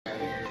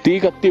തീ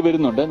കത്തി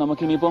വരുന്നുണ്ട്.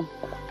 നമുക്കിനിയിപ്പം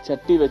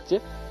ചട്ടി വെച്ച്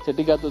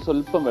ചട്ടിക്കകത്ത്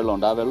സ്വല്പം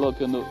വെള്ളമുണ്ട്. ആ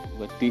വെള്ളമൊക്കെ ഒന്ന്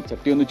വറ്റി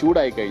ചട്ടി ഒന്ന്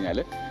ചൂടായി കഴിഞ്ഞാൽ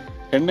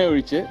എണ്ണ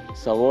ഒഴിച്ച്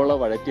സവോള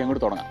വഴറ്റി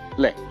അങ്ങോട്ട് തുടങ്ങാം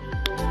അല്ലേ?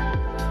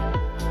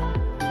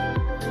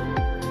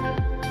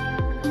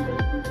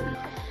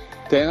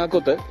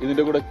 തേങ്ങാക്കൊത്ത്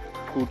ഇതിന്റെ കൂടെ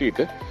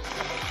കൂട്ടിയിട്ട്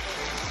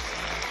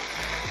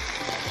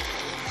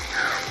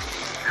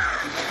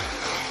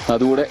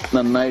അതുകൂടെ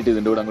നന്നായിട്ട്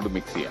ഇതിന്റെ കൂടെ അങ്ങോട്ട്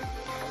മിക്സ് ചെയ്യാം.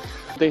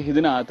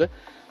 ഇതിനകത്ത്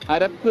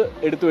അരപ്പ്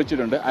എടുത്തു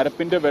വെച്ചിട്ടുണ്ട്.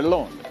 അരപ്പിന്റെ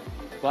വെള്ളമുണ്ട്.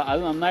 അപ്പൊ അത്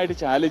നന്നായിട്ട്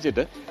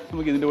ചാലിച്ചിട്ട്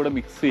നമുക്ക് ഇതിന്റെ കൂടെ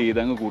മിക്സ് ചെയ്ത്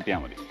അങ്ങ് കൂട്ടിയാൽ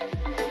മതി.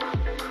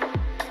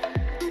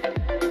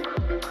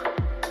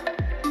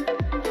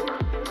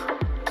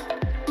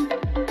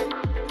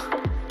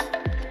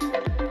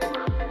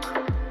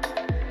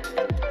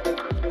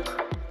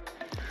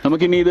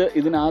 നമുക്കിനി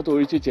ഇതിനകത്ത്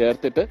ഒഴിച്ച്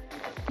ചേർത്തിട്ട്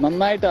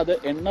നന്നായിട്ട് അത്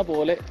എണ്ണ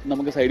പോലെ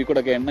നമുക്ക് സൈഡിൽ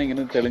കൂടെ ഒക്കെ എണ്ണ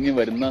ഇങ്ങനെ തെളിഞ്ഞ്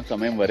വരുന്ന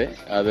സമയം വരെ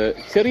അത്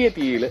ചെറിയ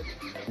തീയിൽ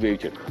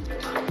വേവിച്ചെടുക്കും.